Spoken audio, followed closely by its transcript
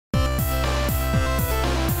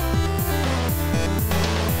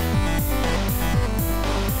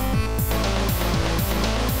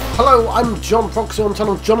Hello, I'm John Foxy on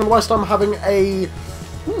channel John and West. I'm having a...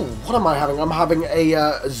 what am I having? I'm having a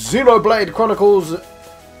Xenoblade Chronicles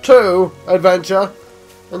 2 adventure.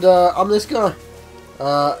 And I'm this guy.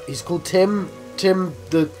 He's called Tim. Tim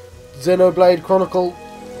the Xenoblade Chronicle.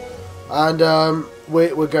 And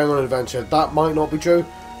we're going on an adventure. That might not be true.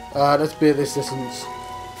 Let's be at this distance.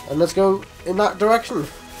 And let's go in that direction.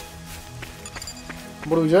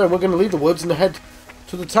 What are we doing? We're going to leave the woods and head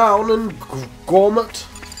to the town in Gormut.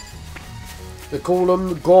 They call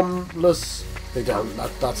them Gormless. They don't.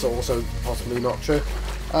 That's also possibly not true.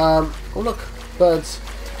 Oh look, birds.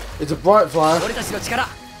 It's a bright flyer.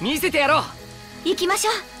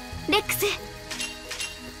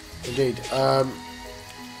 Indeed.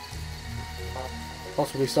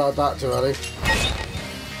 Possibly started that too early.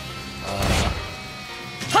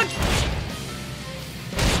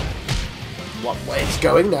 What way it's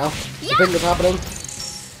going now? The thing that's happening.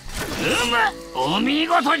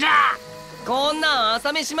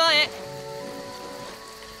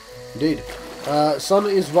 Indeed. Sun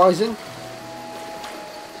is rising.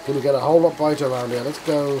 Gonna get a whole lot brighter around here. Let's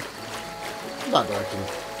go that direction.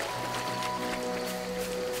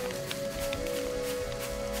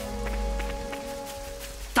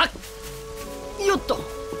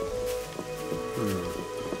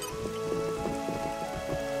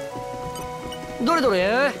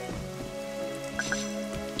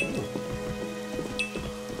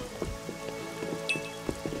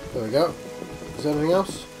 There we go. Is there anything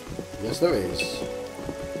else? Yes, there is.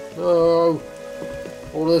 Oh,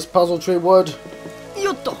 all this puzzle tree wood.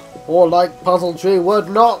 Or like puzzle tree would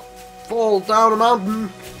not fall down a mountain.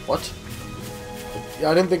 What?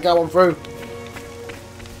 Yeah, I didn't think that one through.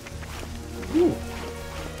 Ooh.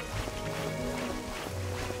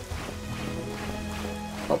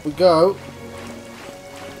 Up we go.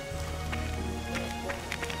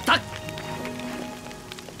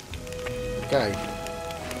 Okay.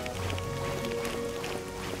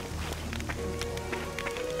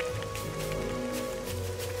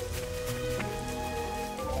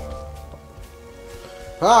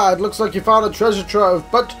 Ah, it looks like you found a treasure trove,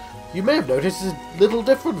 but you may have noticed it's a little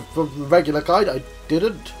different from the regular kind. I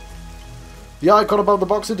didn't. The icon above the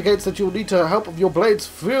box indicates that you'll need to help of your blade's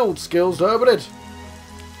field skills to open it.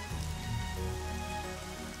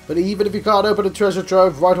 But even if you can't open a treasure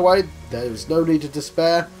trove right away, there is no need to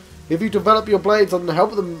despair. If you develop your blades and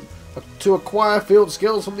help them to acquire field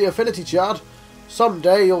skills from the affinity chart,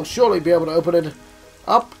 someday you'll surely be able to open it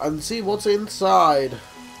up and see what's inside.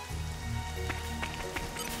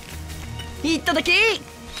 Ooh.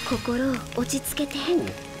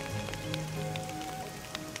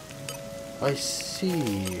 I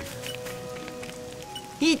see.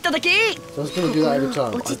 So I was going to do that every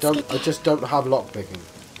time. I just don't have lockpicking.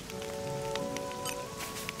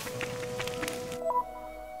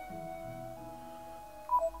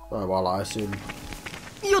 Oh, well, I assume.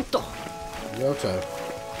 Yoto.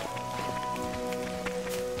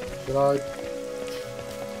 Should I?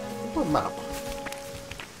 What map?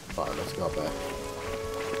 Fine, let's go up there.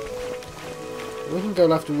 We can go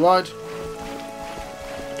left and right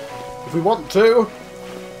if we want to.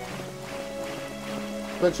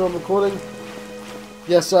 Make sure I'm recording.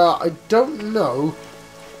 Yes, I don't know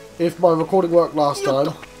if my recording worked last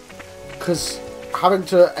time, because having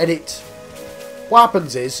to edit. What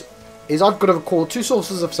happens is I've got to record two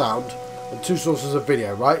sources of sound and two sources of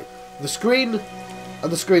video, right? The screen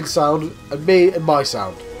and the screen sound, and me and my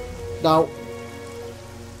sound. Now,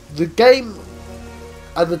 the game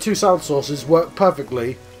and the two sound sources work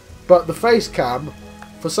perfectly, but the face cam,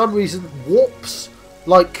 for some reason, warps.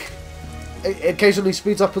 Like, it occasionally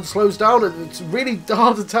speeds up and slows down, and it's really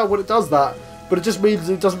hard to tell when it does that, but it just means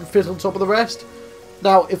it doesn't fit on top of the rest.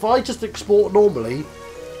 Now, if I just export normally,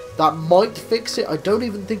 that might fix it. I don't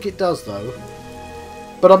even think it does, though.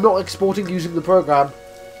 But I'm not exporting using the program.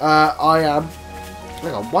 I am.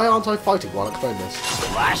 Hang on, why aren't I fighting while I explain this?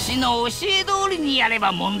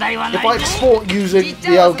 If I export using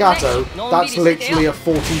the Elgato, that's literally a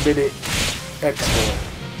 40-minute export.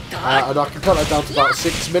 And I can cut that down to about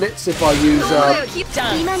 6 minutes if I use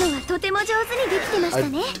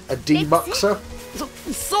a demuxer.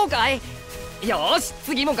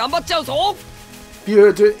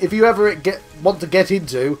 If you ever want to get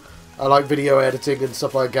into like video editing and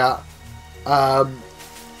stuff like that,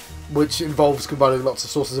 which involves combining lots of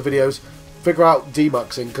sources of videos, figure out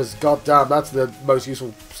demuxing, because goddamn, that's the most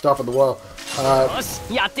useful stuff in the world. I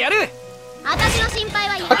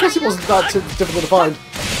guess it wasn't that difficult to find.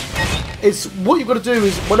 It's what you've got to do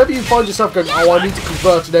is whenever you find yourself going, oh, I need to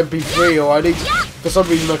convert an MP3, or I need to, for some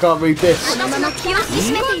reason I can't read this.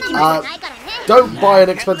 Don't buy an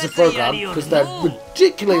expensive program, because they're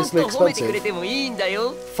ridiculously expensive.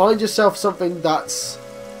 Find yourself something that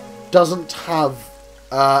doesn't have,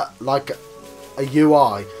 like, a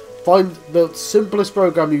UI. Find the simplest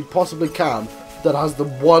program you possibly can that has the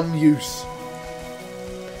one use.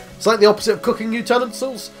 It's like the opposite of cooking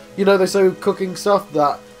utensils. You know, they say with cooking stuff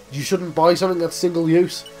that you shouldn't buy something that's single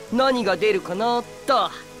use.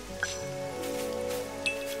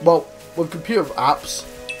 Well, with computer apps,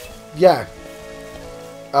 yeah,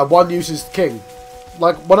 one use is king.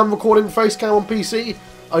 Like, when I'm recording Facecam on PC,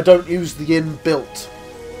 I don't use the inbuilt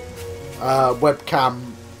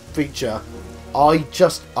webcam feature. I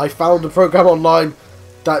found a program online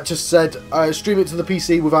that just said, stream it to the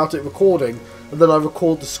PC without it recording, and then I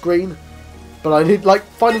record the screen. But I need, like,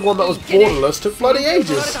 finding one that was borderless took bloody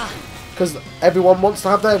ages. Because everyone wants to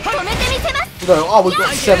have their, you know, oh, we've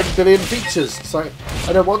got 7 billion features. It's like,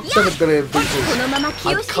 I don't want 7 billion features.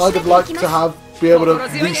 I'd kind of like to be able to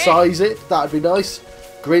resize it. That'd be nice.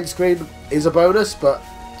 Green screen is a bonus, but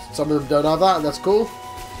some of them don't have that, and that's cool.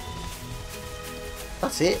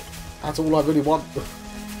 That's it. That's all I really want.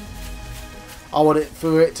 I want it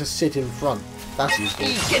for it to sit in front. That's useful.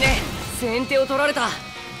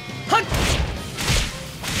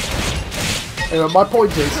 Anyway, my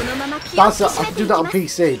point is, I can do that on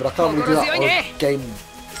PC, but I can't really do that on a game,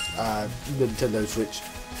 Nintendo Switch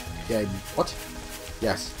game. What?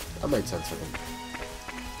 Yes, that made sense, I think.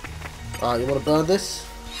 Alright, you want to burn this?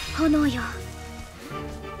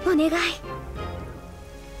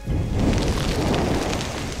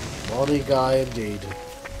 Money guy indeed.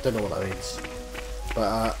 Don't know what that means.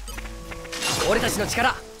 But,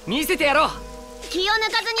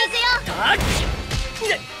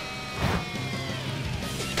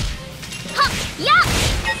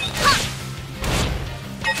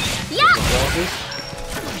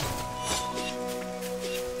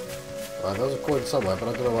 Right, there was a coin somewhere, but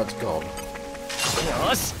I don't know where it's gone.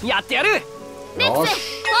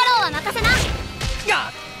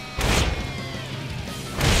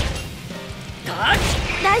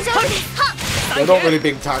 They're not really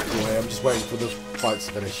being tactical here, I'm just waiting for the fights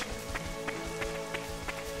to finish.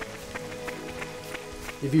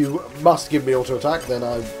 If you must give me auto attack, then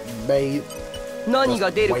I may just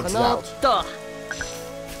wait it out.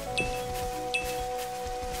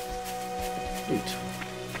 Neat.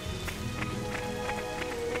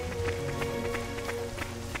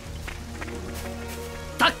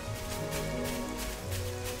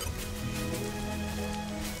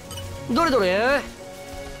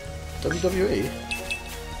 WWE?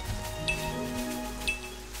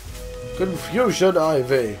 Confusion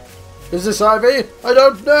IV. Is this IV? I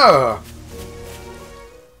don't know.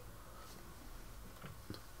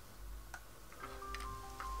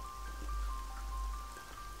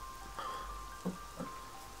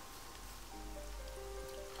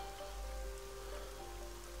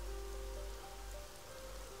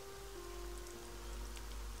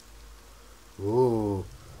 Ooh.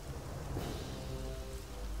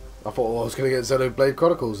 I thought I was going to get Xenoblade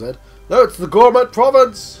Chronicles then. No, it's the Gourmet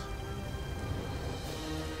Province!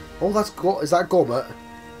 Oh, that's is that Gourmet?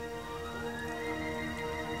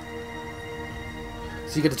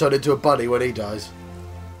 Is he going to turn into a bunny when he dies?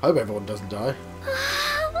 I hope everyone doesn't die.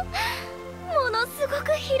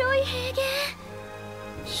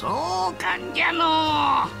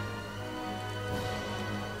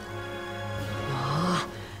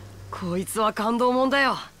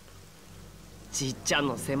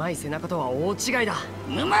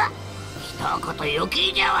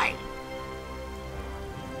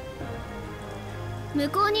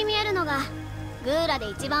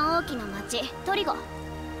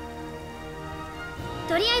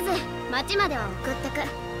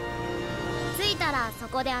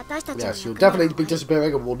 Yes, you'll definitely be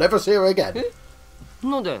disappearing and we'll never see her again.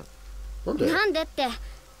 Nande?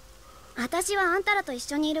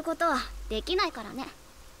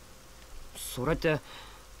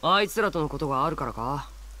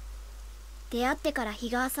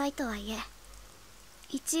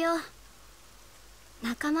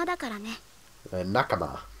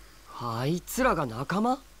 Nakama. あいつらが仲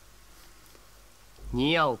間？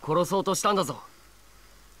ニアを殺そうとしたんだぞ。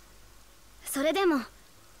それでも、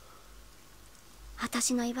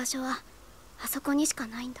私の居場所はあそこにしか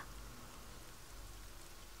ないんだ。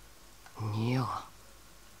ニア。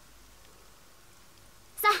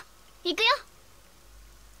さあ、行くよ。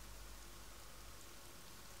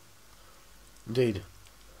Indeed.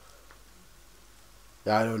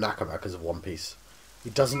 Yeah, I know Nakama because of One Piece. He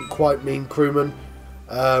doesn't quite mean crewman.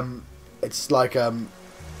 It's like a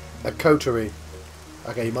coterie.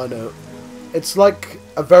 Okay, you might know. It's like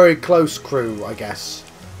a very close crew, I guess.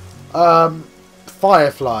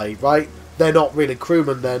 Firefly, right? They're not really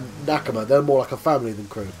crewmen, they're Nakama. They're more like a family than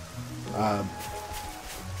crew.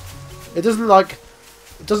 It doesn't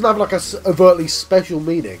have like a overtly special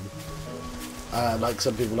meaning, like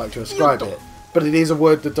some people like to ascribe it. But it is a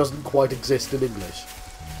word that doesn't quite exist in English.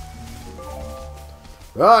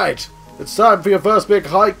 Right, it's time for your first big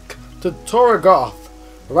hike to Torgoth.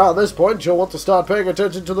 Around this point, you'll want to start paying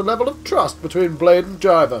attention to the level of trust between blade and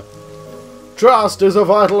driver. Trust is a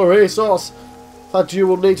vital resource that you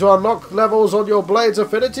will need to unlock levels on your blade's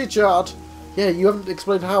affinity chart. Yeah, you haven't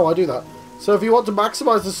explained how I do that. So if you want to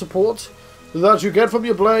maximize the support that you get from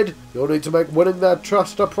your blade, you'll need to make winning their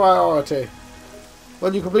trust a priority.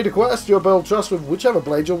 When you complete a quest, you'll build trust with whichever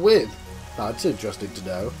blade you're with. That's interesting to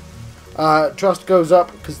know. Trust goes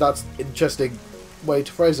up, because that's an interesting way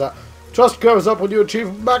to phrase that. Trust goes up when you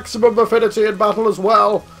achieve maximum affinity in battle as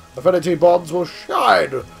well. Affinity bonds will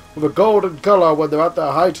shine with a golden colour when they're at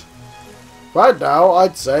their height. Right now,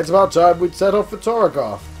 I'd say it's about time we'd set off for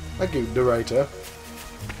Torgoth. Thank you, narrator.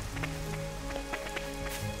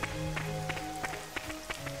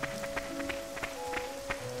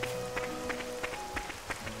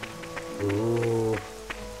 Ooh.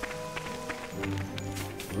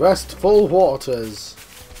 Restful waters.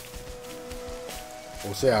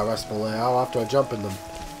 We'll see how restful they are after I jump in them.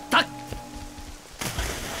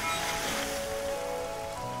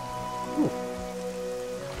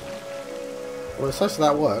 Well, it's nice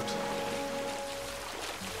that worked.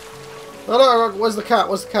 Oh no, where's the cat?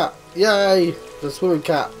 Where's the cat? Yay! The swimming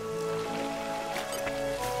cat.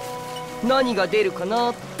 Nani ga deru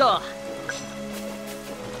kana ta?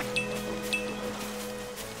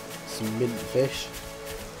 Some mint fish.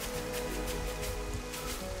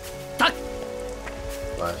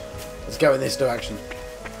 Right, let's go in this direction.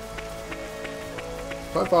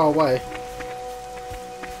 Quite far away.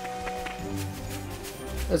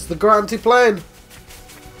 It's the Granty plane.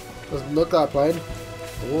 Doesn't look that plane.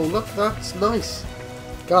 Oh look, that's nice.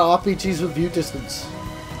 Got RPGs with view distance.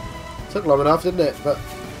 Took long enough, didn't it? But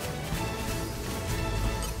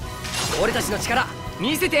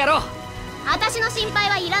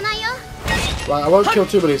right, I won't kill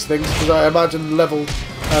too many things because I imagine level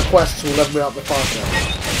quests will level me up the faster.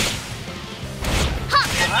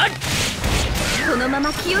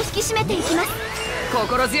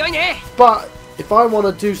 But if I want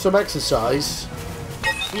to do some exercise,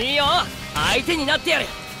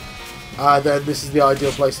 then this is the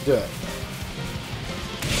ideal place to do it.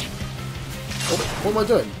 What am I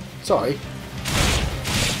doing? Sorry.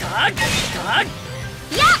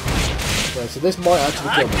 Okay, so this might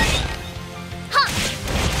actually kill me.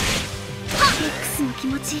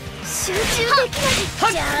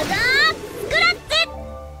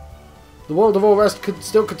 The world of all rest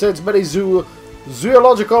still contains many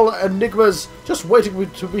zoological enigmas just waiting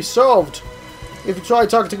to be solved. If you try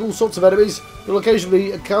targeting all sorts of enemies, you'll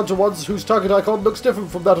occasionally encounter ones whose target icon looks different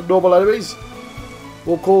from that of normal enemies.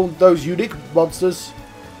 We'll call those unique monsters,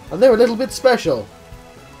 and they're a little bit special.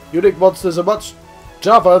 Unique monsters are much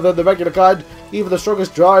tougher than the regular kind. Even the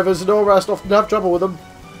strongest drivers in all rest often have trouble with them.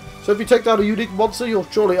 So if you take down a unique monster, you'll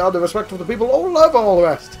surely earn the respect of the people all over all the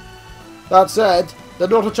rest. That said, they're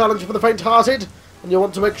not a challenge for the faint-hearted, and you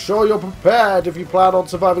want to make sure you're prepared if you plan on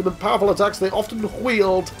surviving the powerful attacks they often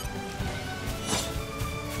wield.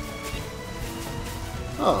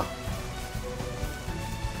 Huh.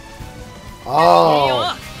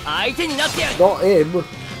 Oh. Not him.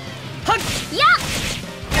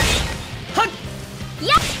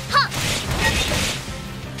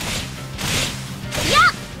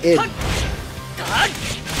 In.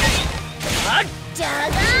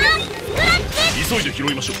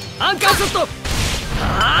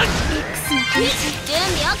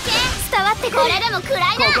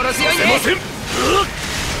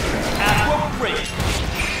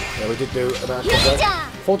 Yeah, we did do an actual deck.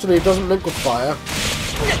 Fortunately, it doesn't link with fire.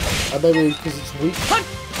 And maybe because it's weak.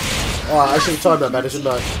 Oh, I should have timed that better, shouldn't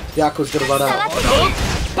I? The Aqua's gonna run out.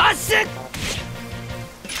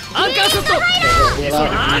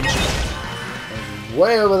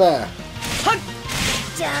 Way over there.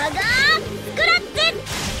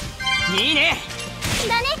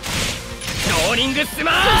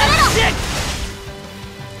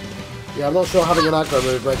 Yeah, I'm not sure having an aggro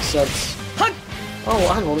move makes sense. Oh,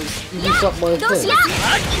 hang on, it's used up my thing. No,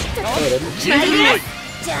 it didn't.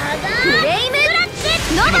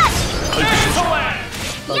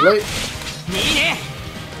 Lovely.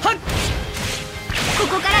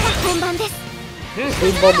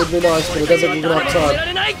 Steam bomb would be nice, but it doesn't even have time.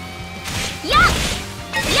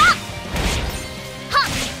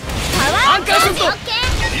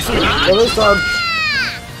 Well, this time.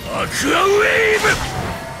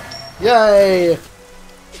 Yay!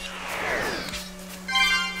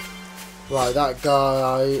 Right, that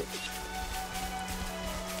guy.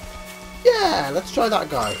 Yeah, let's try that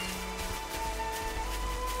guy.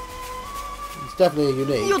 It's definitely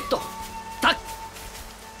unique. よっとたっ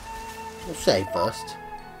We'll save first.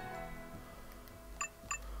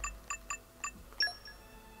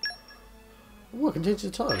 Oh, I can change the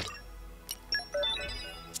time.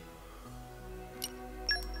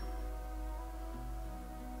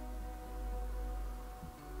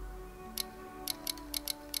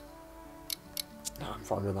 No, I'm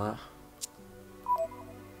fine with that.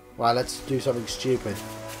 Right, let's do something stupid.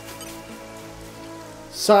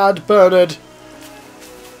 Sad Bernard.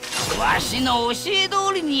 わしの教え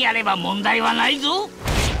通りにやれば問題はないぞ。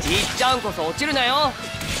じっちゃんこそ落ちるなよ I'm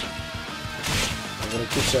gonna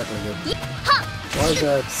keep circling him. Why is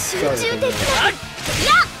there skeleton there?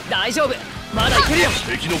 大丈夫まだいけるよ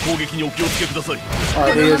敵の攻撃にお気をつけください。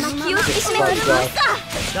 Alright, he is 気を引き締め about て to る die.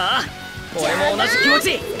 さあ俺も同じ気持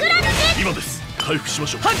ち今です。回復しま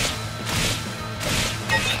しょう。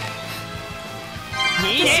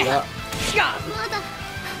いいね Yeah. が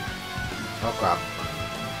Oh crap.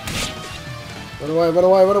 Run away, run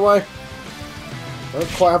away, run away. I don't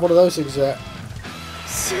quite have one of those things yet.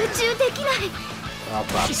 集中できない Oh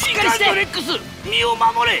crap. しっかりしてガンドレックス、身を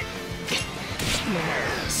守れ。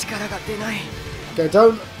力が出ない Okay,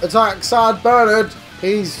 don't attack Sad Bernard.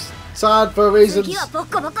 He's sad for reasons. 次はボ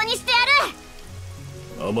ッコボコにしてや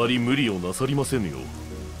る。あまり無理をなさりませぬよ。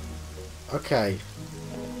 Okay.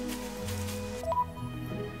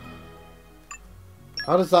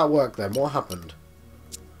 How does that work then? What happened?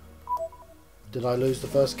 Did I lose the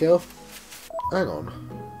first kill? Hang on.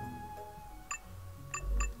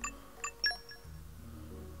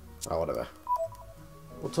 Oh, whatever.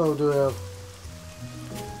 What time do we have?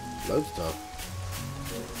 Loads of time.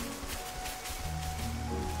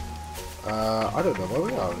 I don't know where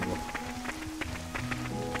we are anymore.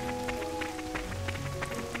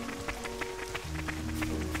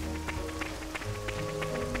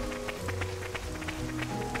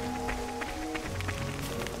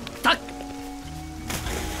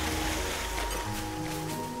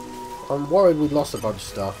 I'm worried we lost a bunch of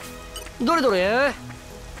stuff. どれどれ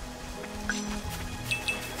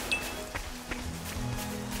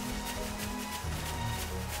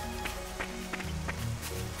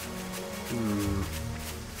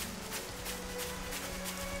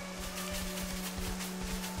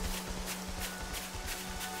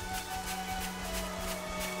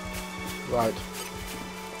Right.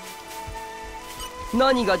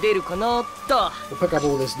 何が出るかなっと We'll pick up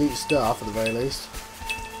all this neat stuff at the very least.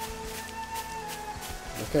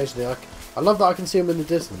 Occasionally, I love that I can see them in the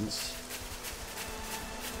distance.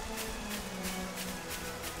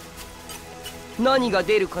 何が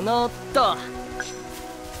出るかなっと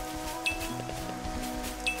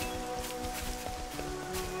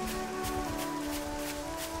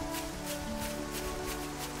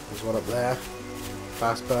There's one up there.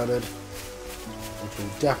 Fast Bernard. Which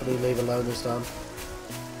we'll definitely leave alone this time.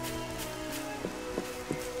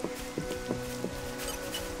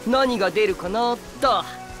 何が出るかなっと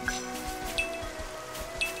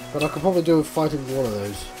But I could probably do with fighting one of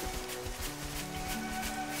those.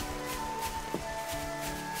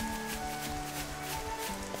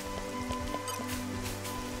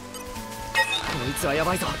 こいつはや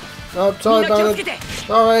ばいぞ Oh, みん sorry, な気を Bernard. つけて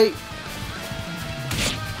Sorry.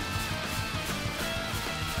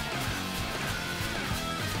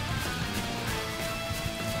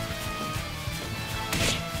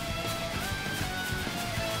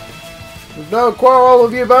 There's no quarrel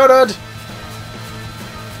with you, Bernard.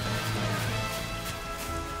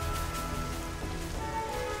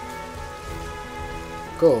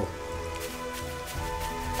 Cool.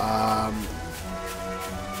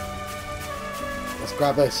 Let's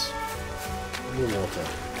grab this. New water.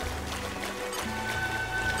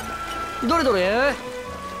 どれどれ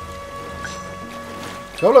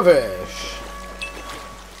Colorfish.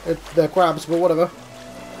 They're crabs, but whatever.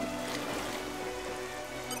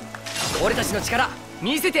 俺たちの力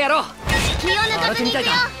見せてやろう気を抜かずに行く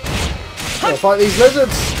よ。 I'll fight these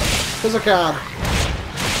lizards. Because I can.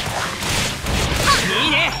 い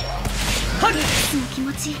いねその気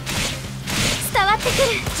持ち伝わってくる。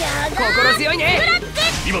じゃあ心強いね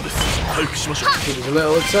今です。回復しましょう。 It was a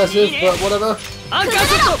little excessive, but whatever. アンカーショ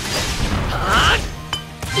ットあ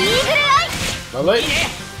イーグルアイ。 Lovely. イ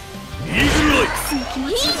ーグルアイ。その気持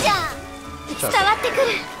ちいいじゃん。伝わってくる。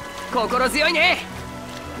心強いね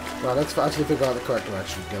Right, let's actually figure out the correct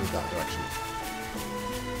direction. Go that direction.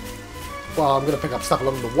 Well, I'm going to pick up stuff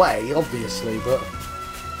along the way, obviously, but...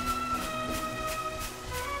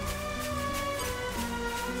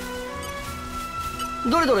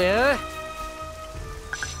 どれどれ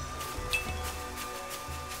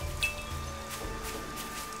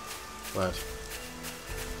Right.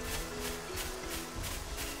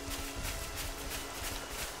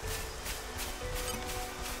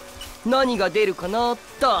 Nani ga deru kana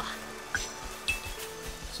ta.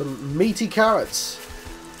 Some meaty carrots.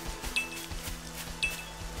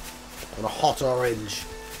 And a hot orange.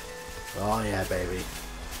 Oh yeah, baby.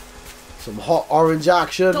 Some hot orange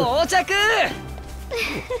action. 到着。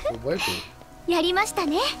 Oh, waiting. やりました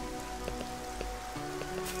ね。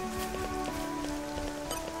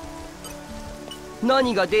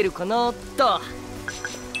何が出るかなと。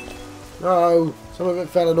 No, some of it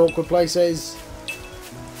fell in awkward places.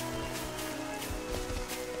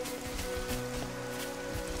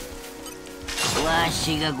 わ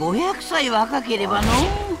しが500歳若ければの。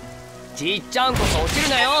じっちゃんこそ落ちる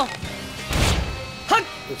なよ。はっ。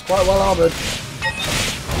 It's quite well armoured.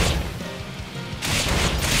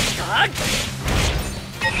 はっ。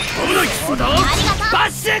危ない。そうだ。バ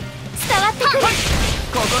ッシュ。伝わってくる。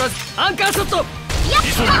心アンカーショット。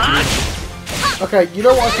 Okay, you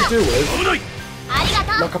know what I could do with? ありが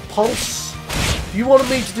とう。 Like a pulse. If you wanted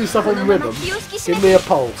me to do stuff on rhythm, give me a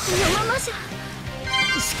pulse. このままじゃ。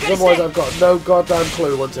 Otherwise, I've got no goddamn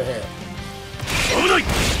clue what to hit. 助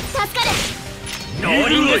かる。ロー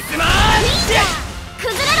リングスマッシュ。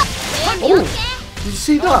 崩れろ。 Oh, did you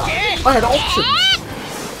see that? I had options.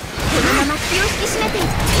 このまま気を引き締めて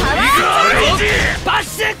パワーバッ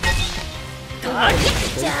シュ。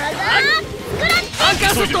ジャガーグラッアンカー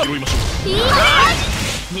ショット。拾いましょう。いいね。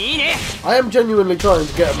いいね。 I am genuinely trying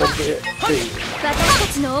to get them to hit B. 私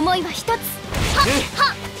たちの思いは一つ。はっ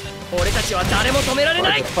はっ。 俺たちは誰も止められ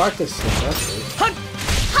な I い。 could practice this actually. はっ。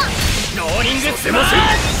ローリングスマッシ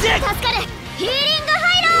ュ。助かる。ヒーリングハ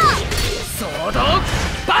イロー。ソード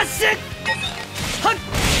バッシュ。はっ。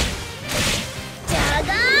ジャ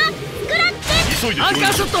ガーグラッチ。急いでアンカ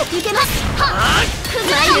ーショット。いけます。はっ。崩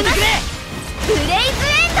れるます。ブレイズ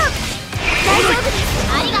エンド。大丈夫です。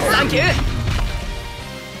ありがとう。サンキュー。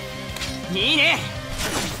いいね。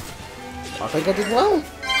 I think I did well.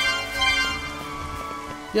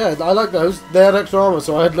 Yeah, I like those. They had extra armor,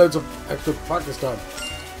 so I had loads of extra practice time.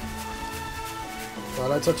 Right,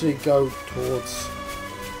 let's actually go towards.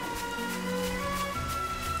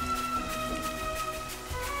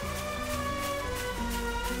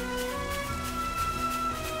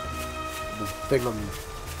 The thing on,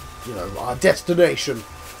 you know, our destination.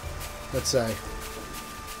 Let's say.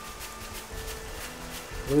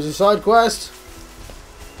 There was a side quest.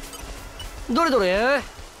 どれどれ。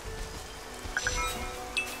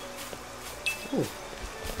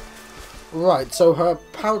 Right, so her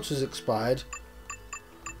pouch has expired.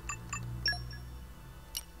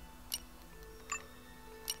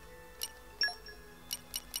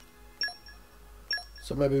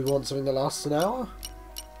 So maybe we want something that lasts an hour?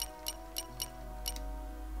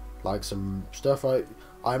 Like some stuff. I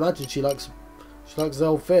imagine she likes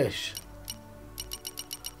old fish.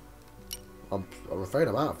 I'm afraid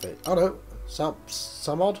I'm out of it. Oh no,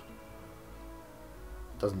 some odd.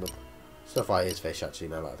 Doesn't look. Stuff I is fish actually.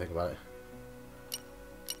 Now that I think about it.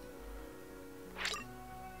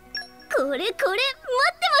 これこれ待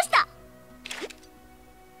ってました。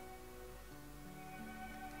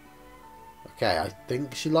 Okay, I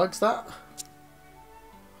think she likes that.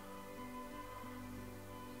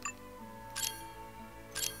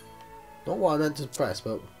 Not what I meant to press,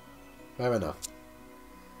 but fair enough.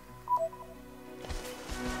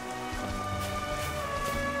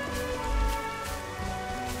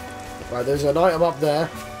 Right, there's an item up there.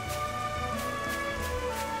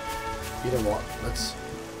 You know what? Let's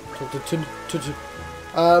talk to me.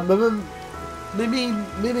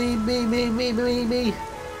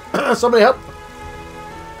 Somebody help!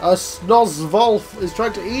 A Snozvolf is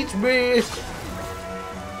trying to eat me.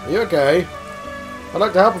 Are you okay? I'd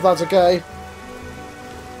like to help if that's okay.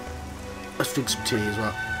 Let's drink some tea as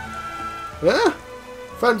well. Yeah?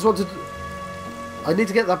 Friends wanted. I need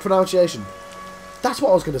to get that pronunciation. That's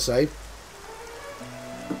what I was going to say.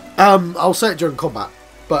 I'll say it during combat,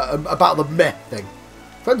 but about the meh thing.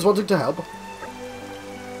 Friends wanting to help.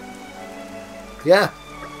 Yeah.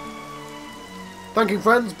 Thanking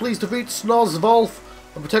friends, please defeat Snozvolf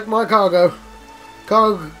and protect my cargo.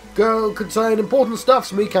 Cargo contain important stuff,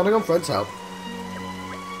 so me counting on friends' help.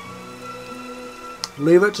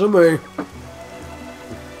 Leave it to me.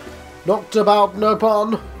 Knocked about no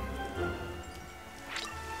pun.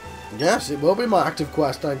 Yes, it will be my active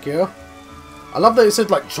quest, thank you. I love that it said,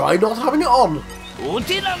 like, try not having it on. お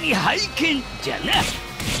手並み拝見じゃな。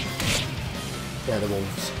 Yeah, the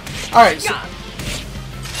wolves. Alright, so...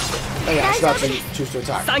 Oh yeah, so that's a choose to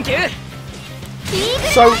attack. サンキュー。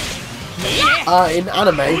 So, in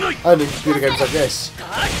anime and in computer games like this,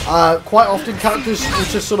 quite often characters will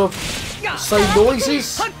just sort of say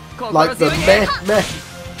noises like the meh meh,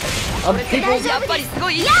 and people,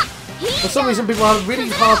 for some reason, people have a really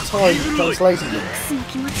hard time translating them.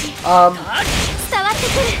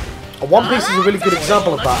 One Piece is a really good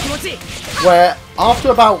example of that, where after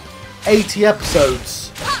about 80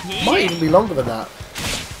 episodes, might even be longer than that.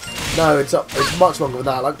 No, it's much longer than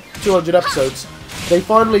that, like 200 episodes. They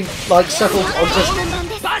finally like settled on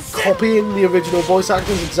just copying the original voice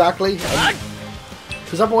actors exactly,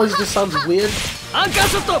 because otherwise it just sounds weird. I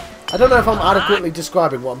don't know if I'm adequately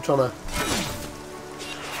describing what I'm trying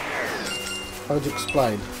to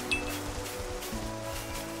explain.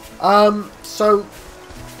 So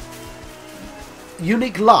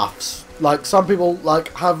unique laughs. Like some people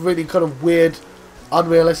like have really kind of weird,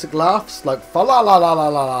 unrealistic laughs, like fa la la la la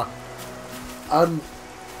la la, and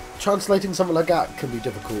translating something like that can be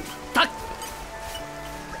difficult.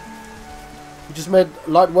 We just made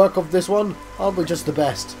light work of this one, aren't we just the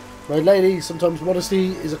best? My lady, sometimes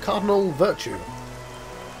modesty is a cardinal virtue.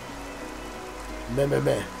 Meh meh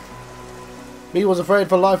meh. Me was afraid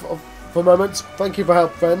for life for moments. Thank you for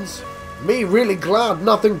help, friends. Me really glad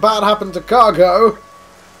nothing bad happened to cargo.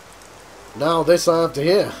 Now this I have to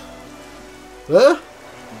hear. Huh?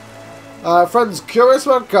 Friends curious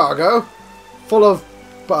about cargo? Full of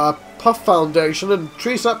puff foundation and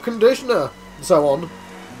tree sap conditioner and so on.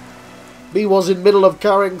 Me was in middle of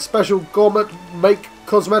carrying special gourmet make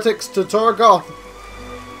cosmetics to Torgoth.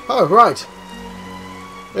 Oh, right.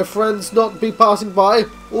 If friends not be passing by,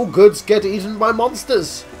 all goods get eaten by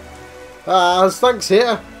monsters. As thanks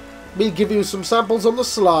here, me give you some samples on the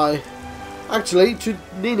sly. Actually, to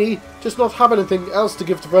Nini, just not have anything else to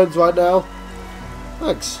give to friends right now.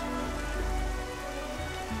 Thanks.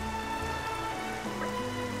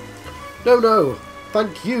 No,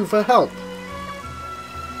 thank you for help.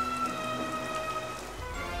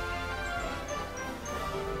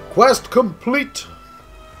 Quest complete.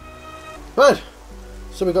 Right,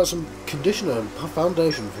 so we got some conditioner and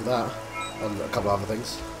foundation for that, and a couple of other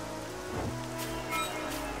things.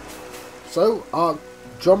 So our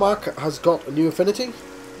Dromark has got a new affinity.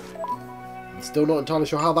 Still not entirely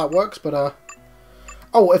sure how that works, but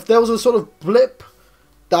oh, if there was a sort of blip,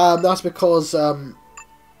 that's because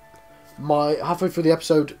my halfway through the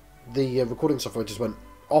episode, the recording software just went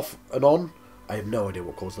off and on. I have no idea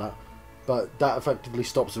what caused that, but that effectively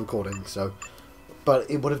stops the recording. So, but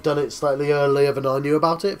it would have done it slightly earlier than I knew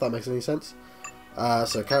about it, if that makes any sense.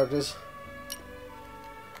 So characters.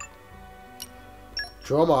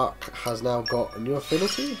 Dromark has now got a new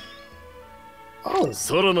affinity. Oh.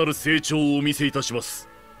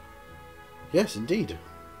 Yes, indeed.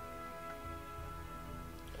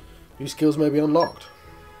 New skills may be unlocked.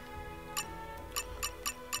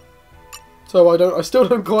 So I still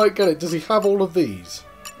don't quite get it. Does he have all of these?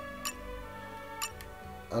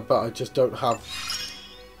 But I just don't have.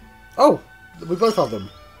 Oh, we both have them.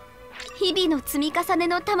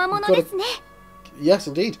 Yes,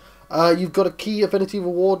 indeed. You've got a key affinity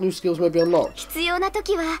reward. New skills may be unlocked.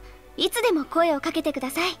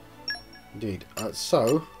 Indeed.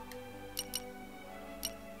 So.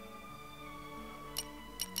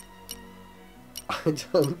 I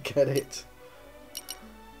don't get it.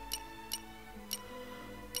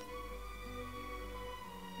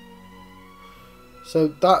 So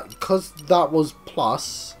that, because that was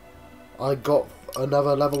plus, I got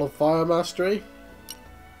another level of Fire Mastery.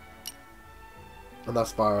 And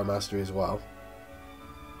that's Fire Mastery as well.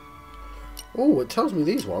 Oh, it tells me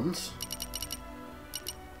these ones.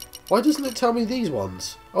 Why doesn't it tell me these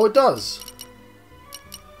ones? Oh, it does.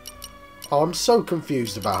 Oh, I'm so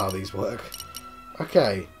confused about how these work.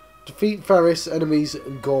 Okay. Defeat Ferris enemies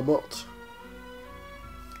in Gormut.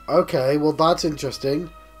 Okay, well that's interesting.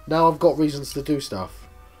 Now I've got reasons to do stuff.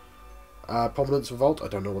 Prominence Revolt, I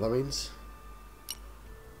don't know what that means.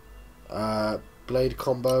 Blade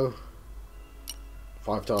combo.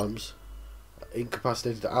 5 times.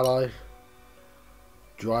 Incapacitated ally.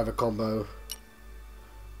 Driver combo.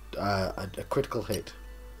 A critical hit.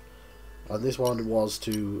 And this one was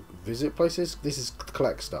to visit places. This is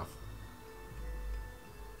collect stuff.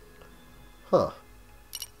 Huh.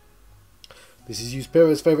 This is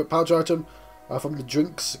Eusperia's favourite pouch item from the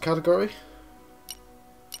drinks category.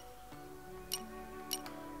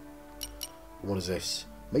 What is this?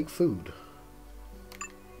 Make food.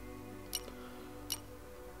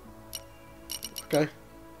 Okay.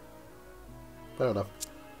 Fair enough.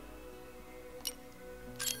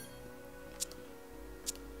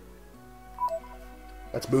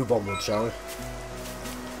 Let's move onward, shall we?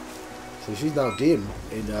 So she's now D in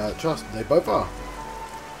trust. They both are.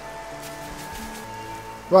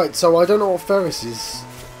 Right, so I don't know what Ferris is.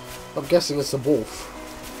 I'm guessing it's a wolf.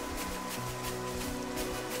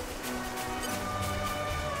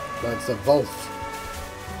 No, it's a wolf.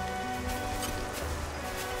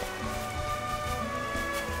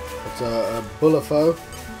 That's a bullafo.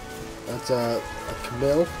 That's a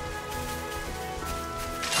camille.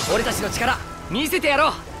 俺たちの力見せてやろ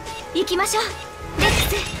う。行きましょうレック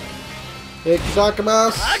ス。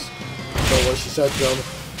 Itadakimasu! That's not what she said, John.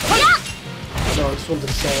 I know, I just wanted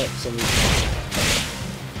to say it for some reason.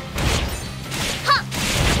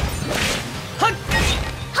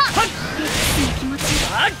 気持ち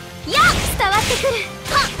や伝わってくる。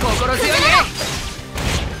心強いね。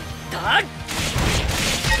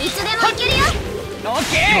いつでも行けるよ。オッ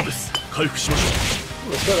ケ今です回復しましょ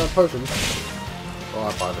Let's get that potion. Oh, I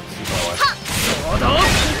find it too far away. ー。ド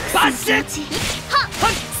バッシュ。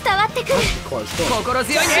伝わってくる。 Quite strong. 心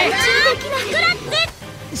強いね。集的なフラッグ。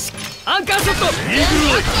アンカーショット。に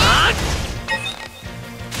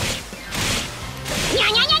ゃ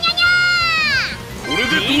にゃにゃにゃにゃ。うこれで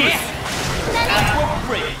どうです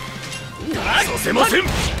させません助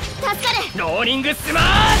かる。ローリングスマッ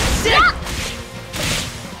シュ。や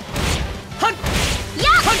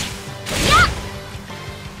や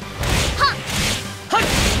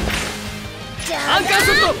アンカーシ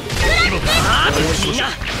ョット。みんな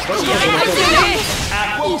気合入ってるね。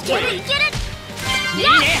いけるいける。いい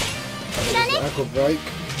ね。だね。 Ankle break.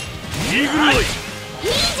 イーグルアイいい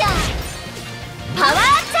じゃん。パワー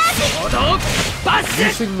チャージ。ドバッ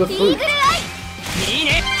シュ。 Using the イー fruit. グルアイ。いいね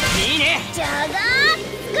いいね。ジャガース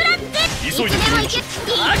クラッチ。いつ急いででも行け。いっ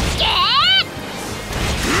け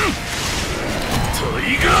タイ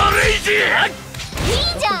ガーレイジー。い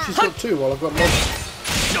いじゃん。 She's got two while I've got one.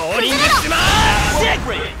 ローリングスマッシュ。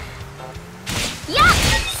や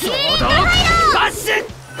ヒーリング入ろう。バッシュ。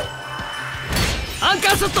アンカ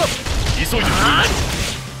ーショット。急いで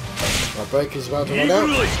My break is about イ to ー run グ out.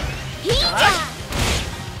 ルアイいいじゃん。や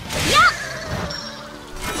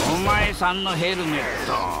お前さんのヘルメッ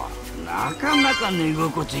トなかなか寝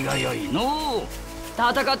心地が良いのう。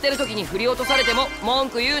戦ってる時に振り落とされても文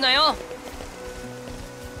句言うなよ。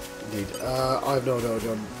 Indeed. I have no idea what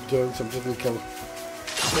I'm doing, so I'm just gonna kill.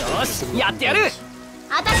 よしやってやる。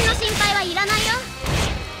私の心配はいらないよ。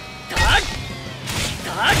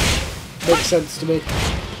Makes sense to me.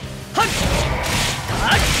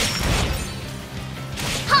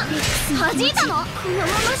 は弾いたの。このま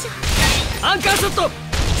まじゃ。アンカーショット。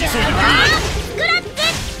スクラッチ。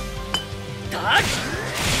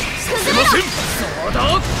崩れろ。ソード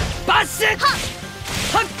バッシュ。や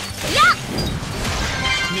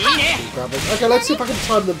いいね。 Grab it. Okay, let's see if I can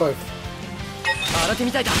time them both. 洗って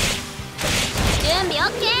みたいだ。準備オ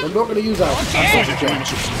ッケー。 I'm not gonna use that. 急いで取りま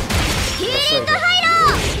しょヒーリング入ろ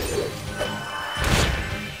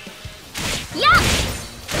う。や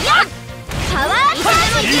パワーチャ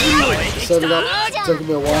ージ。うイーグルアイ Set it up. It's taking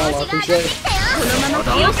me a while. I appreciate it. このまま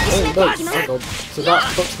気をつけ Oh し no! なきゃいけない。 Hang on. So that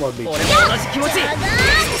puts my meat. 俺も同じ気持ち。ジャガ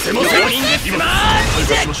せませんローリングスマッ回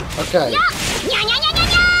シュ。復しましょう Okay. ーニャニャニャニャ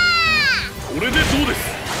ニャ。これでどうです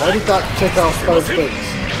Why did that take off both things?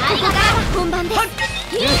 ありがとう。本番です。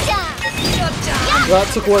いいじゃん。 That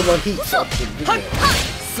took away my heat option, didn't it?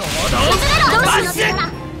 ソード崩れろ。バッ同士シュ。の力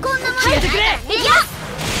こんなもん。消えてくれ。や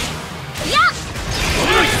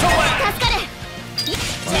助かる。い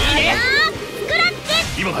いね。スクラッ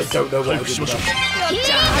チ。今です I don't know what 回 I 復 did しま with しょう that. ヒーリン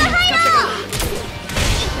グ入ろう。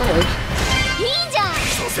 Alright. いいじゃん。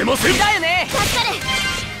させませんだよね。助かる。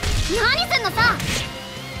何すんのさ。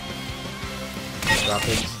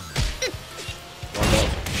 Wrappings. Why not?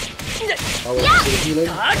 I want to see the healing.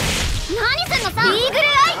 何すんのさ。イーグル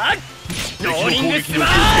アイ。ローリングスマッ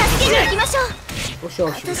助けに行きましょう。 What's your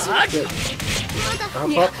option? Get まだ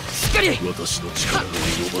amp up. シュ。しっかり。私の力を及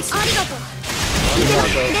ばずありがとう。 Do that,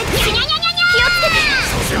 though. ニャニャニャニャニャ。気をつけて。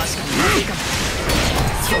バッシ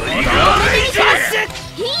ュ。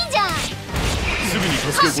いいじゃん。すぐに助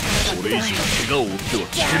けをこれ以上怪我を負っては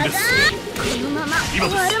危ジャガ険ですー。このまま今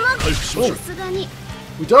です悪も回復しましょうさすがに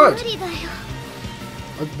We died. 無理だよ。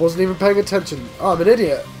 I wasn't even paying attention. Oh, I'm an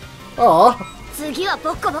idiot. Ah. 次は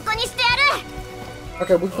ボコボコにしてやる。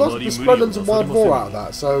 Okay, we've got the Splendens and Wild Boar out of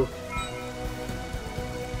that, so...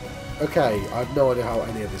 Okay, I have no idea how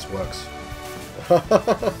any of this works.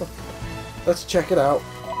 Let's check it out.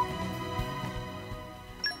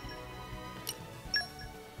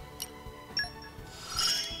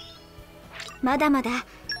 まだまだ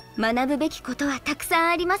学ぶべきことはたくさん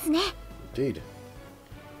ありますね。 Indeed.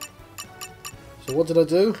 So what did I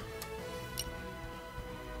do?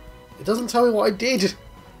 It doesn't tell me what I did.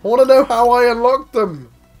 I want to know how I unlocked them.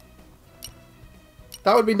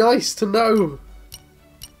 That would be nice to know.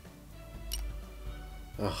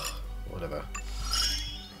 Ugh, whatever.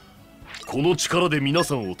 この力で皆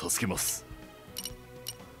さんを助けます。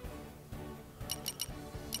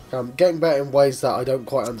 I'm getting better in ways that I don't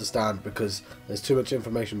quite understand because there's too much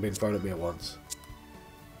information being thrown at me at once.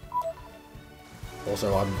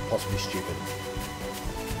 Also, I'm possibly stupid.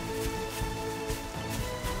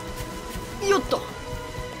 よっと。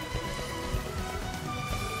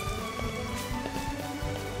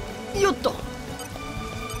よっと。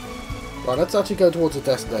 Right, let's actually go towards a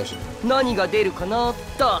destination. 何が出るかな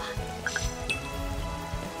と。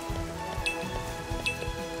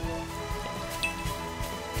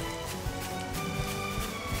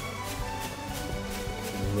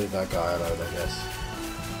 Leave that guy alone, I guess.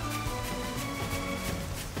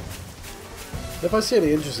 If I see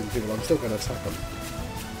any interesting people, I'm still going to attack them.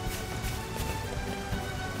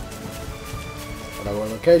 And I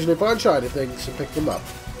will occasionally find shiny things and pick them up.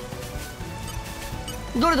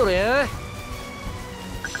 どれどれ I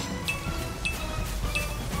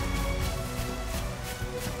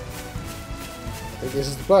think this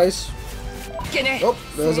is the place. けね Oh,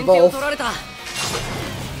 there's a 先手を ball. 取られた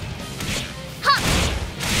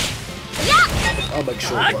I'll make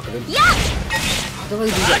sure to work on him. I don't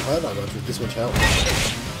even get hurt that much with this much health.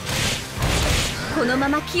 このま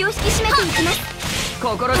ま気を引き締めていきます。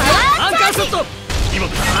心強いアンカーショット今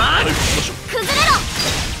です。回復しましょう。崩れろ。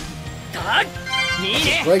タッいい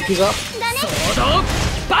ね Break is up. だね。ソード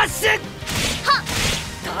バッシュタ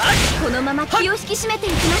ッこのまま気を引き締めてい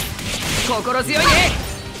きます。心強いね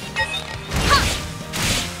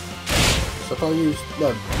So if I use...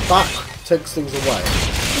 No, back takes things away.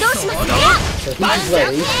 どうします So he's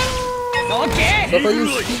ready. オッケ So if I use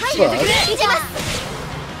heat い first, けます。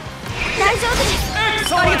大丈夫で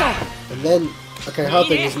す。ーありがとう and then... Okay, her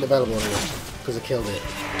thing isn't available anymore, because I killed it.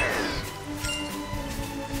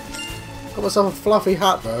 Got myself a fluffy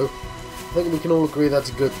hat though. I think we can all agree that's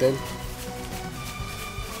a good thing.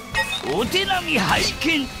 お手並み拝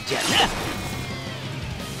見じゃな。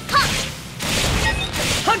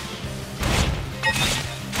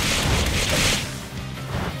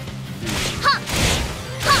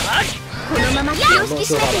このまま気を I'm 引 not き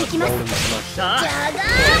sure 締め about てい that きます。 rolling smash. さあじゃが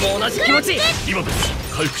これも同じ気持ち今です。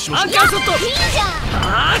回復しましょう。アンカーショットいいじゃん。タ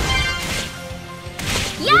ッ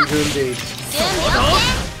Danger indeed. 準備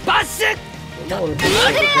OK。バッシュ I don't want to do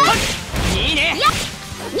いいねに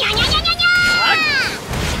ゃにゃにゃにゃにゃ。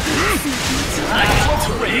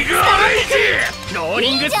ローリ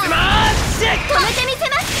ングスマッシュ止めてみせ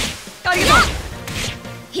ます。ありがとう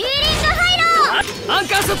ヒーリングハイロー。アン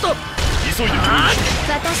カーショット急いで。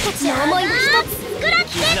私たちの思いを一つ作らって。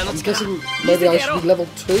絆の I'm 力 guessing maybe I should be level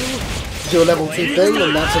 2? Do a level 2 thing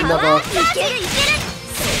and that's another... いけるいける。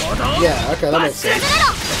 Yeah, okay, that makes sense. 崩れ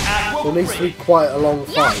ろ。 There needs to be quite a long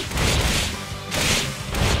fight.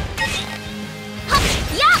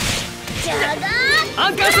 やっ。じゃがア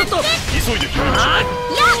ンカーショット急いで。あや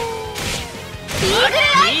っ。イーグル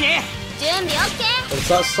アイ。いいね準備 OK。 But it's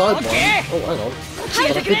that side one. Okay. Oh, hang on.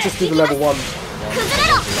 But I could just do the level 1. 崩れ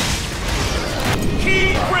ろ。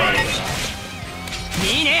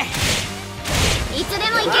いいねいつで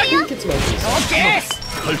もい I けるよ。 think it's making オ sense. ッケ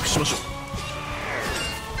ー回復しましょう。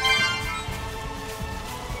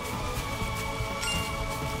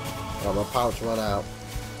 Oh, my pouch ran out.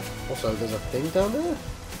 Also, there's a thing down there?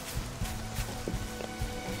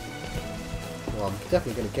 Well, I'm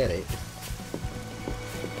definitely going to get it.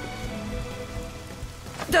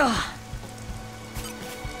 だ I'm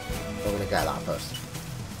going to get that first.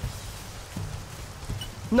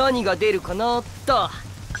 何が出るかなと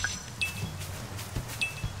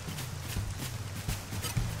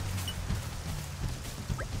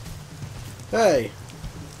Hey!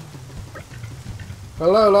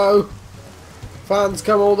 Hello! Fans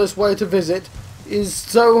come all this way to visit. Is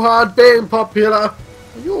so hard being popular.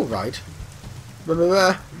 Are you alright?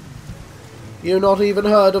 You not even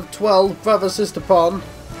heard of 12 Brother Sister Pon?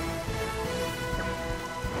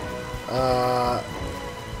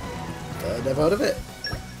 Never heard of it.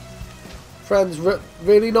 Friends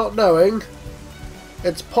really not knowing?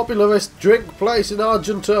 It's popularest drink place in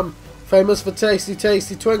Argentum. Famous for tasty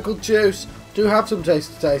twinkle juice. Do have some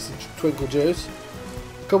tasty twinkle juice.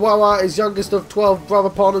 Kawawa is youngest of 12 brother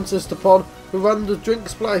Pon and sister Pon who run the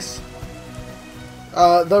drinks place.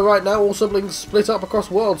 Though right now all siblings split up across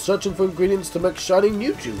worlds searching for ingredients to make shiny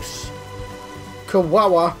new juice.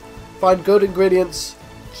 Kawawa, find good ingredients.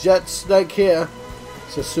 Jet Snake here.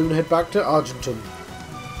 So soon head back to Argentum.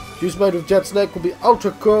 Juice made with Jet Snake will be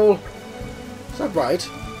ultra cool. Is that right?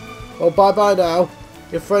 Well, bye bye now.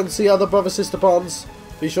 If friends see other brother sister Pons,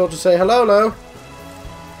 be sure to say hello.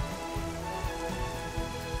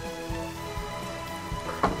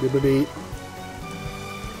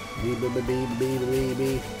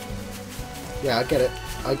 Me. Yeah, I get it.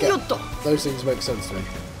 I get it. Those things make sense to me.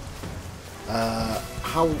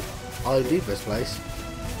 How I leave this place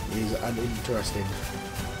is an interesting...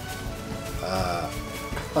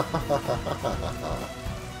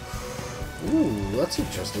 Ooh, that's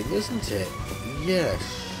interesting, isn't it? Yes.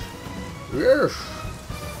 Yes.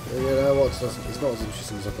 You know what? It's not as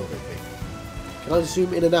interesting as I thought it'd be. Can I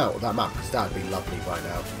zoom in and out of that map? Because that'd be lovely by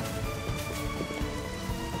now.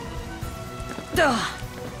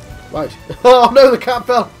 Right. Oh no, the cat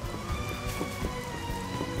fell!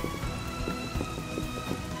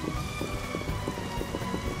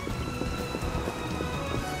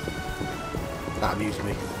 That amused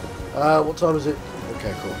me. What time is it?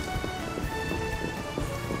 Okay, cool.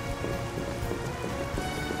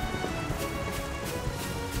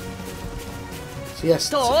 So yes,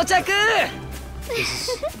 this is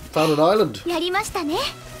found an island. やりましたね。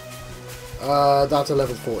 That's a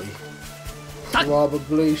level 40.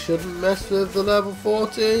 Probably shouldn't mess with the level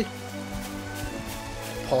 40.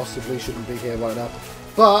 Possibly shouldn't be here right now.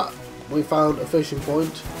 But we found a fishing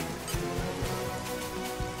point.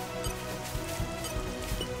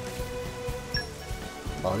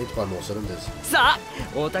 Oh, I need to buy more cylinders. They're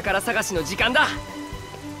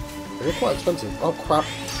quite expensive. Oh crap.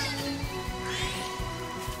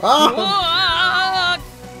 Ah!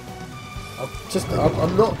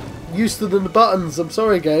 I'm not used to the buttons. I'm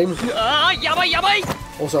sorry, game.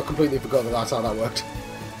 Also, I completely forgot that that's how that worked.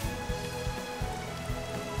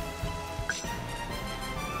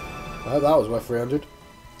 Oh, that was worth 300.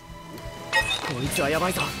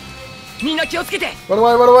 Run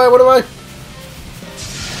away, run away, run away!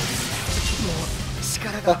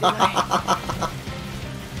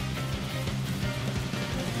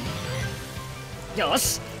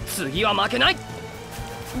 Yosh, 次は負けない。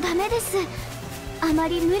ダメです。あま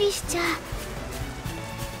り無理しちゃ。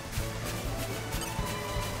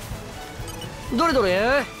どれど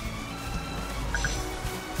れ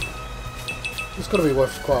It's gotta be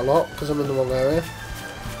worth quite a lot because I'm in the wrong area.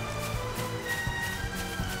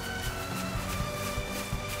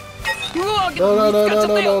 No, no, no, no, no,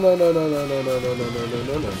 no, no, no, no, no, no, no, no, no, no,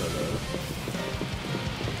 no, no, no.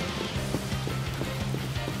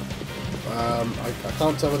 I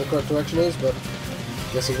can't tell where the correct direction is, but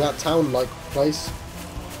I'm guessing that town-like place.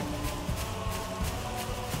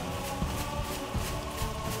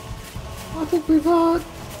 I think we've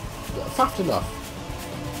faffed enough.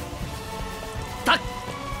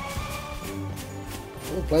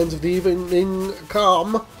 Oh, plains of the evening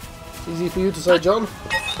calm. It's easy for you to say, John.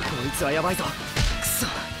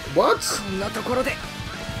 What?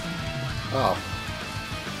 Oh.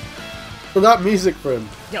 That music for him.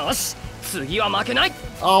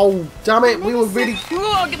 Oh, damn it, we were really...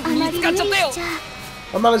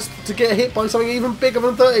 I managed to get hit by something even bigger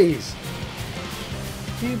than 30s.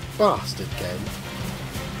 You bastard game.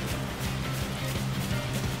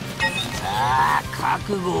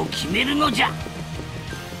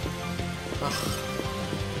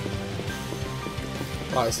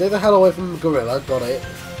 Right, stay the hell away from the gorilla, got it.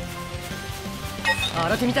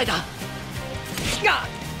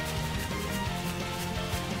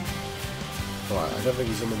 Right, I don't think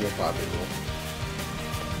he's on the more fire anymore.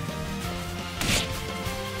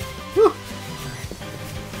 Whew.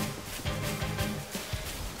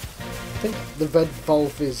 I think the red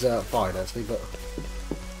Volf is fine actually, but...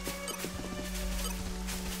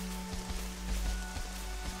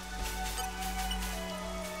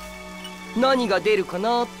何が出るか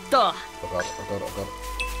なと。I got it.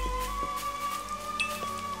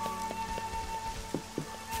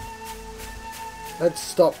 Let's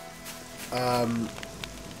stop.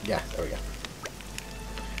 Yeah, there we go.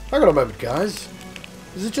 Hang on a moment, guys.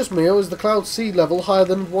 Is it just me, or is the cloud sea level higher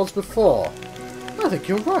than it was before? I think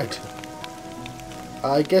you're right.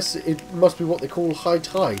 I guess it must be what they call high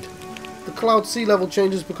tide. The cloud sea level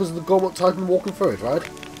changes because of the Gormott Titan walking through it, right?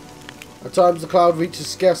 At times the cloud reaches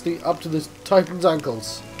scarcely up to the Titan's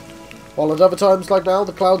ankles, while at other times, like now,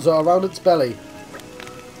 the clouds are around its belly.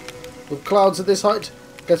 With clouds at this height,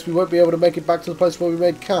 I guess we won't be able to make it back to the place where we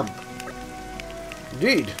made camp.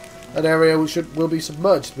 Indeed, an area will be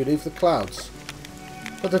submerged beneath the clouds.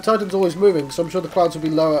 But the Titan's always moving, so I'm sure the clouds will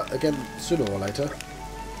be lower again sooner or later.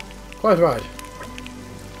 Quite right.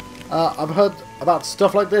 I've heard about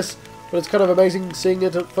stuff like this, but it's kind of amazing seeing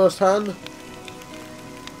it at first hand.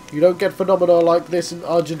 You don't get phenomena like this in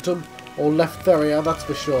Argentum or Leftheria, that's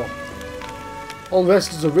for sure. All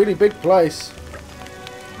this is a really big place.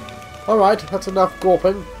 Alright, that's enough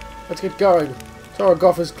gawping. Let's get going.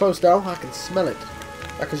 Taragoth is close now. I can smell it.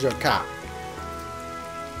 That because you're a cat.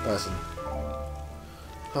 Person.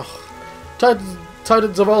 Oh,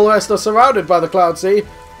 Titans of all West are surrounded by the Cloud Sea,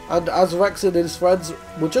 and as Rex and his friends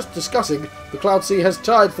were just discussing, the Cloud Sea has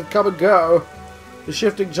tides that come and go. The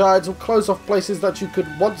shifting tides will close off places that you could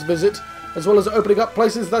once visit, as well as opening up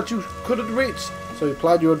places that you couldn't reach, so you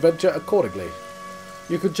plan your adventure accordingly.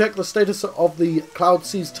 You can check the status of the Cloud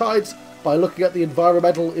Sea's tides by looking at the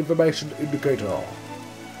Environmental Information Indicator.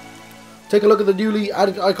 Take a look at the newly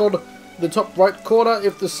added icon in the top right corner.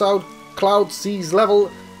 If the Cloud Sea's level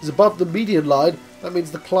is above the median line, that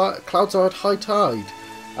means the clouds are at high tide,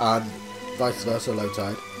 and vice versa, low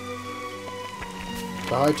tide.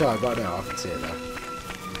 The high tide right now, I can see it there.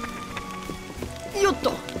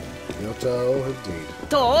 Yotto! Yotto, indeed.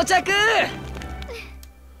 到着！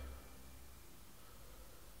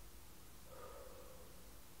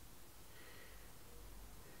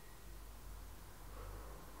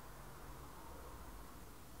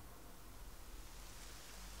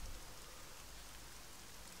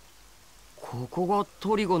ここが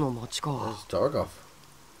トリゴの町か。Tarkov.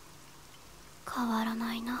 変わら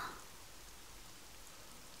ないな。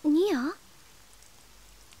ニア？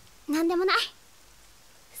なんでもない。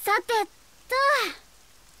さてと、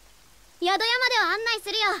宿屋までは案内す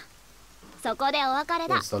るよ。そこでお別れ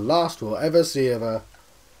だ。It's the last we'll ever see of her.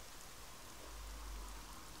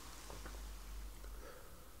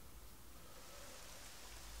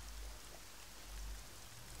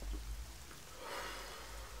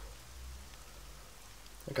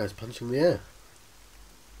 That guy's punching the air.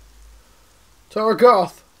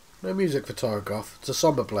 Targoth! No music for Targoth. It's a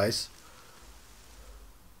somber place.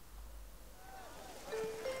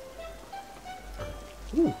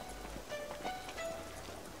 Ooh.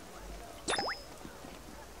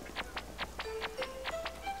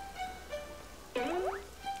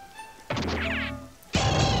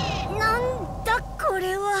 What?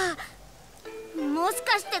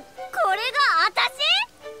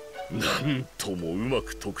 なんともうま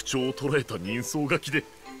く特徴を捉えた人相書きで。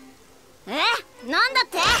え？なんだっ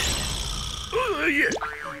て？いえ、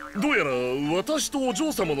どうやら私とお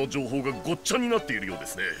嬢様の情報がごっちゃになっているようで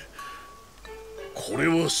すね。これ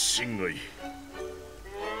は心外。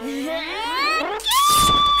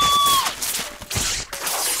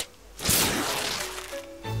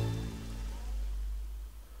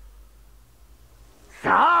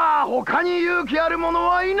さあ、他に勇気ある者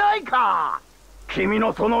はいないか。君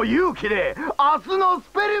のその勇気で明日のス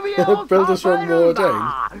ペルビアを支えるん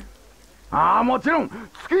だ。ああ、もちろん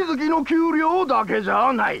月々の給料だけじ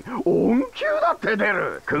ゃない、恩給だって出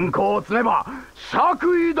る。勲功を積めば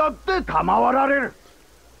爵位だって賜られる。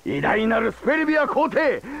偉大なるスペルビア皇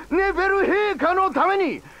帝ネフェル陛下のため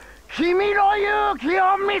に君の勇気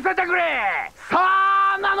を見せてくれ。さ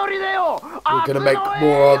あ、名乗り出よ。 We're gonna make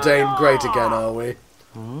more Ordained great again, are we?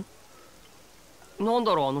 なん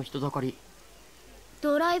だろう、あの人だかり。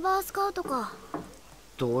ドライバースカウトか。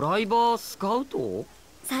ドライバースカウト？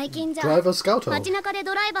最近じゃ Driver Scout. 街中で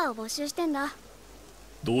ドライバーを募集してんだ。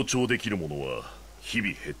同調できる者は日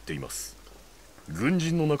々減っています。軍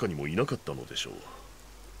人の中にもいなかったのでしょう。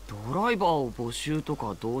ドライバーを募集と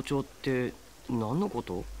か同調って何のこ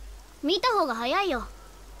と？見た方が早いよ。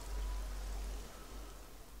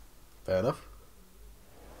 Fair enough.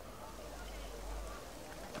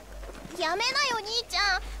 やめなよ兄ち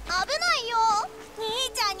ゃん、危ないよ。兄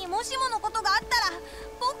ちゃんにもしものことがあったら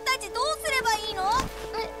僕たちどうすればいいの？兄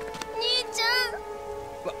ち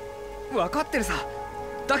ゃん。分かってるさ。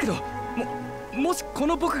だけどもしこ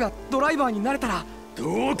の僕がドライバーになれたら。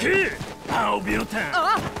どけ！青ビオタン。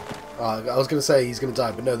I was gonna say he's gonna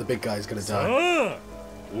die, but no, the big guy's gonna die. ああ、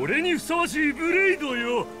俺にふさわしいブレイド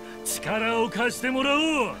よ。力を貸してもらお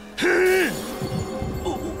う。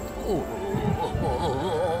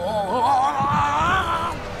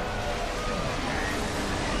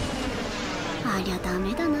ありゃダ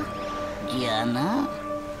メだな。じゃあな。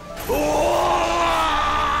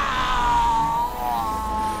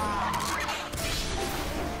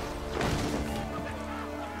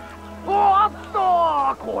おっ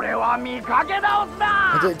と、これは見かけ倒す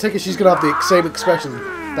だ。 I take it she's gonna have the same expression.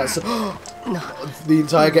 That's the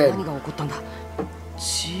entire 何 game. が起こったんだ？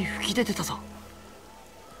血吹き出てたぞ。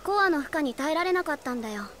コアの負荷に耐えられなかったんだ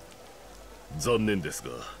よ。残念ですが、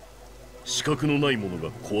資格のない者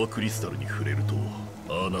がコアクリスタルに触れると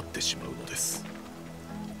ああなってしまうのです。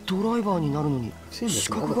ドライバーになるのに資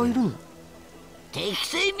格がいるの？適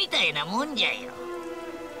正みたいなもんじゃよ。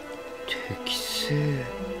適正。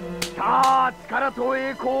さあ、力と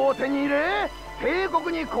栄光を手に入れ帝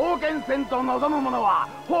国に貢献せんと望む者は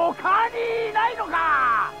他にいないの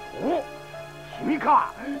か。お、君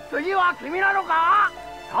か。次は君なのか。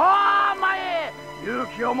さあ、前へ。勇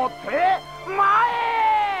気を持って前へ。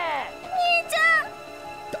兄ち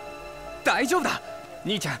ゃん。大丈夫だ。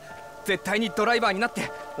兄ちゃん、絶対にドライバーになって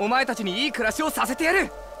お前たちにいい暮らしをさせてやる。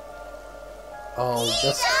 Oh,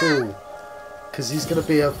 that's cool. Because he's going to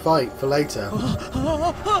be a fight for later.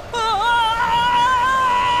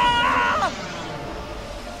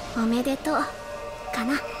 おめでとうか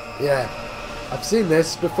な。 Yeah, I've seen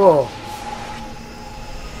this before.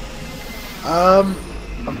 I'm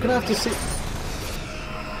gonna have to see.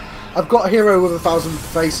 I've got a hero with 1,000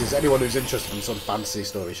 faces. Anyone who's interested in sort of fantasy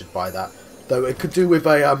story should buy that. Though it could do with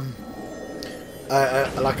a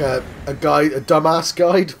like a guide, a dumbass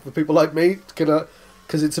guide for people like me,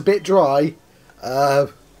 because it's a bit dry.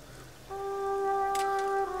 But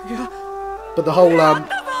the whole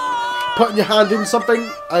putting your hand in something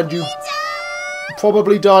and you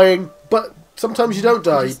probably dying, but sometimes you don't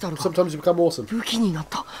die. Sometimes you become awesome. 武器になっ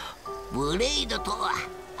た。ブレイドとは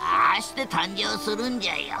ああして誕生するんじ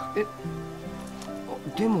ゃよ。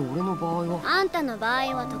でも俺の場合は。あんたの場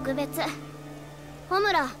合は特別。ホ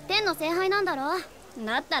ムラ、天の聖杯なんだろ。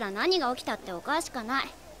だったら何が起きたっておかしかない。っ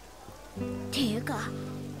ていうか、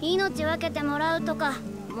命分けてもらうとか、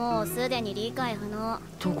もうすでに理解不能。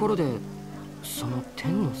ところで、その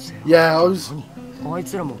天の聖杯。Yeah, I was. あい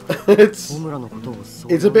つらも It's ホムラのことを。a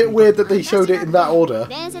bit weird that they showed it in that order.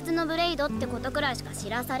 伝説のブレイドってことくらいしか知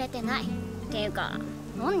らされてない。っていうか、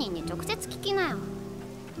本人に直接聞きなよ。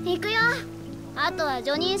行くよ。あとは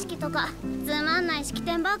叙任式とかつまんない式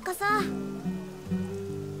典ばっかさ。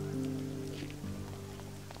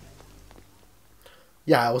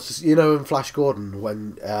Yeah, it was just, you know, in Flash Gordon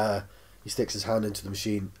when he sticks his hand into the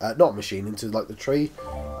machine, not machine, into like the tree,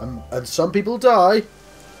 and some people die.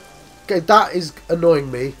 Okay, that is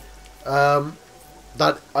annoying me.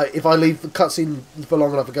 If I leave the cutscene for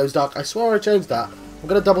long enough, it goes dark. I swear I changed that. I'm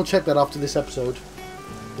gonna double check that after this episode,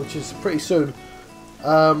 which is pretty soon.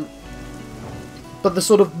 But the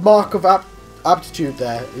sort of mark of aptitude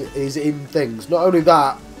there is in things. Not only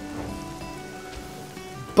that,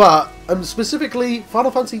 but specifically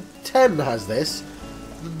Final Fantasy X has this,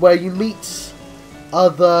 where you meet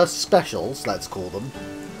other specials, let's call them.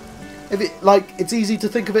 If it's easy to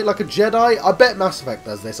think of it like a Jedi. I bet Mass Effect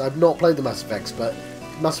does this. I've not played the Mass Effects, but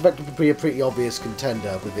Mass Effect would be a pretty obvious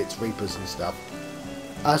contender with its Reapers and stuff.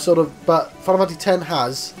 But Final Fantasy X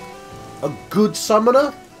has a good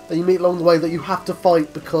summoner that you meet along the way that you have to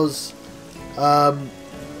fight because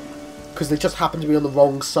they just happen to be on the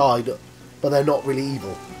wrong side, but they're not really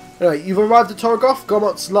evil. Anyway, you've arrived at Torgoth,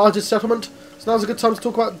 Gormot's largest settlement, so now's a good time to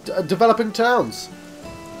talk about developing towns.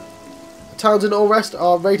 Towns in Orest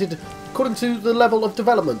are rated according to the level of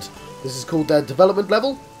development. This is called their development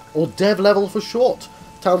level, or dev level for short.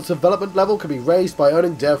 Town's development level can be raised by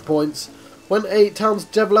earning dev points. When a town's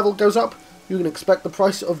dev level goes up, you can expect the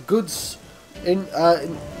price of goods in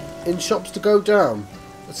shops to go down.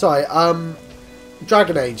 Sorry,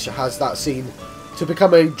 Dragon Age has that scene. To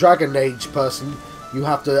become a Dragon Age person, you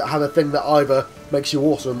have to have a thing that either makes you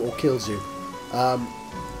awesome or kills you.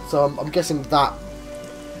 So I'm guessing that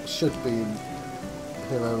should be in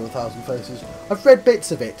Hero of 1,000 Faces. I've read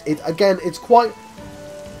bits of it. It's quite.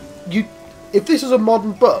 If this was a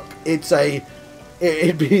modern book, it'd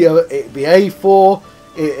be A4.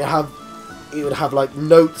 It would have like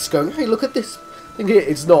notes going, hey, look at this thing here.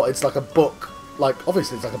 It's not. It's like a book. Like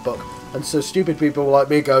obviously it's like a book. And so stupid people like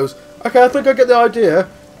me goes, okay, I think I get the idea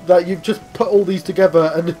that you've just put all these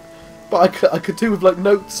together, but I could do with like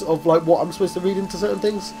notes of like what I'm supposed to read into certain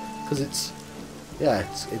things, because it's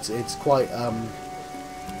quite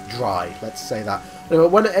dry, let's say that. Anyway,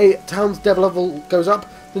 when a town's dev level goes up,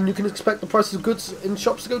 then you can expect the prices of goods in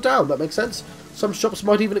shops to go down. That makes sense. Some shops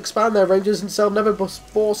might even expand their ranges and sell never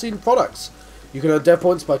before seen products. You can earn dev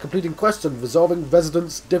points by completing quests and resolving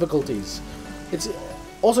residence difficulties. It's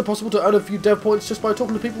also possible to earn a few dev points just by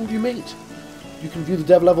talking to people you meet. You can view the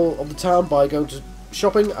dev level of the town by going to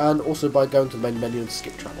shopping and also by going to the main menu and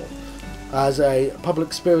skip travel. As a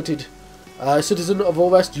public-spirited citizen of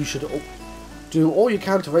Orest, you should do all you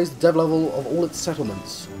can to raise the dev level of all its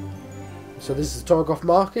settlements. So this is the Torgoth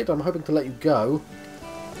Market. I'm hoping to let you go.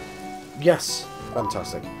 Yes,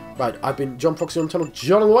 fantastic. Right, I've been John Foxy on the channel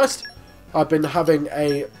John on the West. I've been having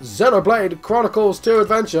a Xenoblade Chronicles 2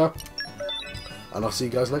 adventure. And I'll see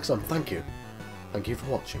you guys next time. Thank you. Thank you for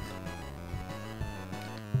watching.